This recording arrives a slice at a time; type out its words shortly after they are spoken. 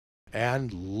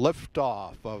And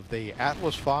liftoff of the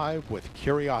Atlas V with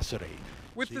Curiosity.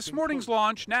 With this morning's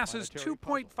launch, NASA's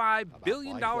 $2.5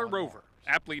 billion rover,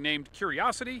 aptly named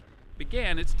Curiosity,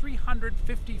 began its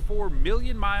 354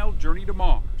 million mile journey to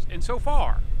Mars. And so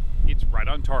far, it's right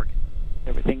on target.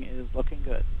 Everything is looking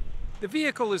good. The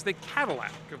vehicle is the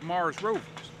Cadillac of Mars rovers.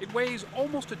 It weighs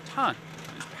almost a ton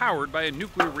and is powered by a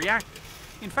nuclear reactor.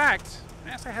 In fact,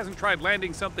 NASA hasn't tried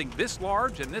landing something this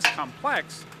large and this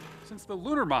complex since the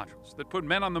lunar modules that put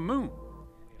men on the moon.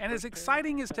 And as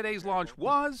exciting as today's launch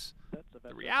was,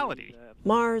 the reality.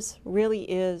 Mars really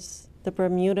is the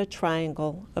Bermuda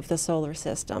Triangle of the solar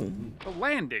system. The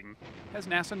landing has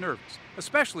NASA nervous,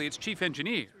 especially its chief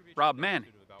engineer, Rob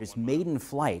Manning. Its maiden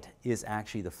flight is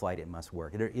actually the flight it must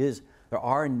work. There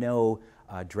are no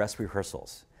dress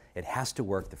rehearsals. It has to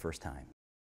work the first time.